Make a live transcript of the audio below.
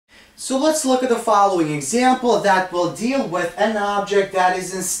So let's look at the following example that will deal with an object that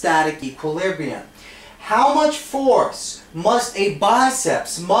is in static equilibrium. How much force must a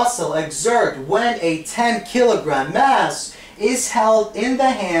biceps muscle exert when a 10 kilogram mass is held in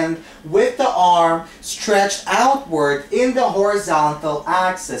the hand with the arm stretched outward in the horizontal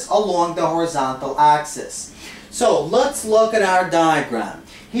axis, along the horizontal axis? So let's look at our diagram.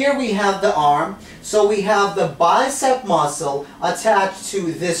 Here we have the arm, so we have the bicep muscle attached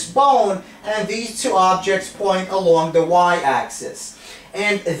to this bone, and these two objects point along the y-axis.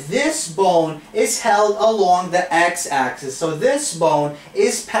 And this bone is held along the x-axis, so this bone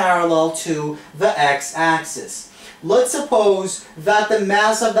is parallel to the x-axis. Let's suppose that the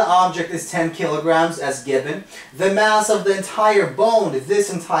mass of the object is 10 kilograms as given. The mass of the entire bone,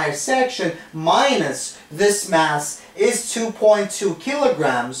 this entire section, minus this mass is 2.2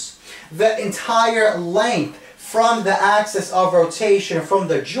 kilograms. The entire length from the axis of rotation from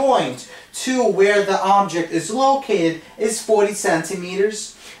the joint to where the object is located is 40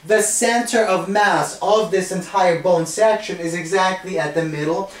 centimeters. The center of mass of this entire bone section is exactly at the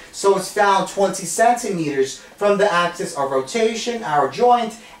middle, so it's found 20 centimeters from the axis of rotation, our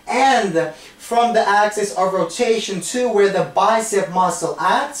joint, and from the axis of rotation to where the bicep muscle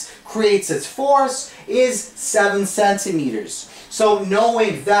acts, creates its force, is 7 centimeters. So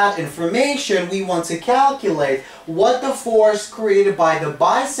knowing that information, we want to calculate what the force created by the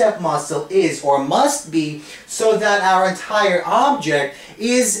bicep muscle is or must be so that our entire object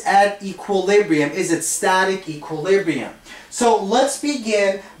is at equilibrium, is at static equilibrium. So let's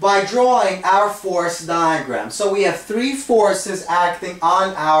begin by drawing our force diagram. So we have three forces acting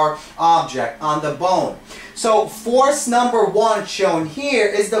on our object, on the bone. So force number one shown here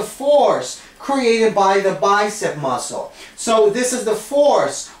is the force created by the bicep muscle. So this is the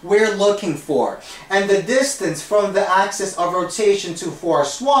force we're looking for. And the distance from the axis of rotation to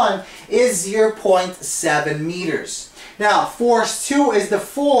force 1 is 0.7 meters. Now, force 2 is the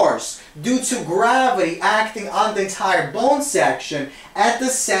force due to gravity acting on the entire bone section at the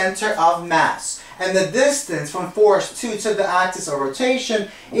center of mass. And the distance from force 2 to the axis of rotation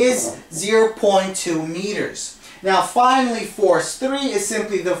is 0.2 meters. Now finally, force 3 is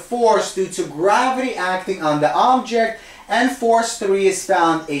simply the force due to gravity acting on the object, and force 3 is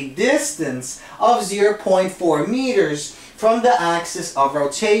found a distance of 0.4 meters from the axis of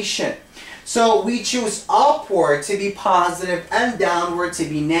rotation. So we choose upward to be positive and downward to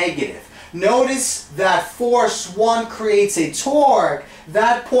be negative. Notice that force 1 creates a torque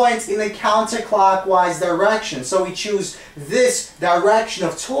that points in a counterclockwise direction. So we choose this direction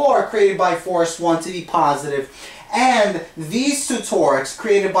of torque created by force 1 to be positive, and these two torques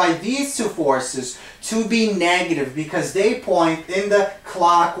created by these two forces to be negative because they point in the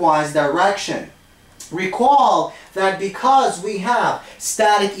clockwise direction. Recall that because we have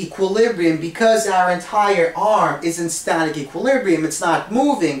static equilibrium, because our entire arm is in static equilibrium, it's not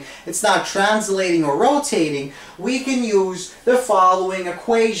moving, it's not translating or rotating, we can use the following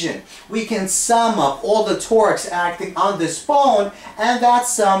equation. We can sum up all the torques acting on this bone, and that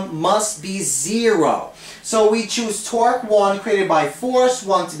sum must be 0. So we choose torque 1 created by force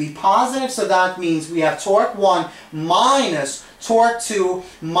 1 to be positive, so that means we have torque 1 minus torque 2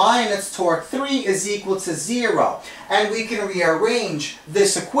 minus torque 3 is equal to 0. And we can rearrange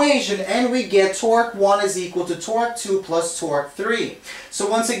this equation and we get torque 1 is equal to torque 2 plus torque 3. So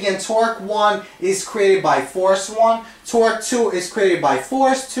once again, torque 1 is created by force 1, torque 2 is created by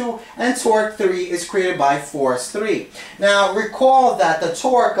force 2, and torque 3 is created by force 3. Now recall that the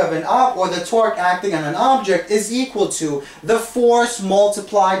torque of an the torque acting on an object is equal to the force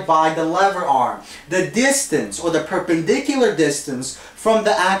multiplied by the lever arm, the distance or the perpendicular distance from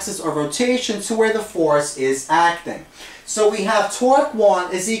the axis of rotation to where the force is acting. So we have torque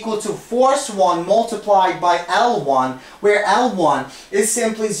 1 is equal to force 1 multiplied by L1, where L1 is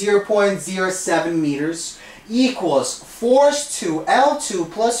simply 0.07 meters, equals force 2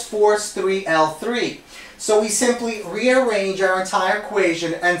 L2 plus force 3 L3. So we simply rearrange our entire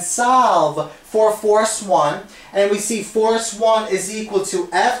equation and solve for force 1, and we see force 1 is equal to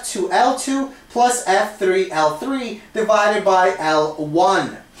F2 L2 plus F3 L3 divided by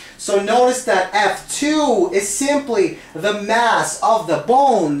L1. So notice that F2 is simply the mass of the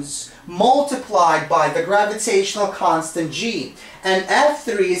bones multiplied by the gravitational constant G. And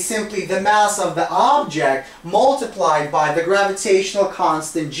F3 is simply the mass of the object multiplied by the gravitational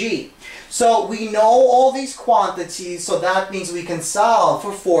constant G. So we know all these quantities, so that means we can solve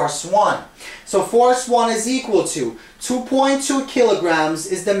for force 1. So force 1 is equal to 2.2 kilograms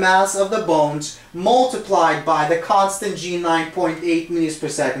is the mass of the bones multiplied by the constant G 9.8 meters per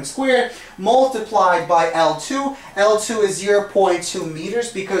second squared multiplied by L2. L2 is 0.2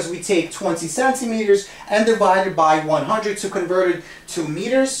 meters because we take 20 centimeters and divide it by 100 to convert it to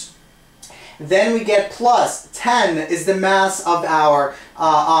meters. Then we get plus 10 is the mass of our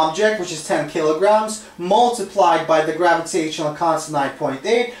object, which is 10 kilograms, multiplied by the gravitational constant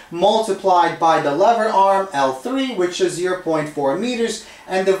 9.8, multiplied by the lever arm L3, which is 0.4 meters,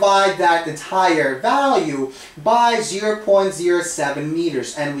 and divide that entire value by 0.07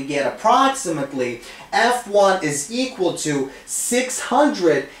 meters. And we get approximately F1 is equal to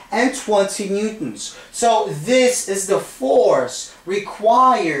 620 newtons. So this is the force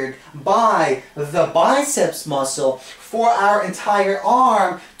required by the biceps muscle for our entire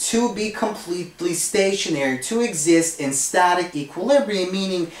arm to be completely stationary, to exist in static equilibrium,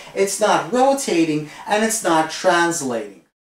 meaning it's not rotating and it's not translating.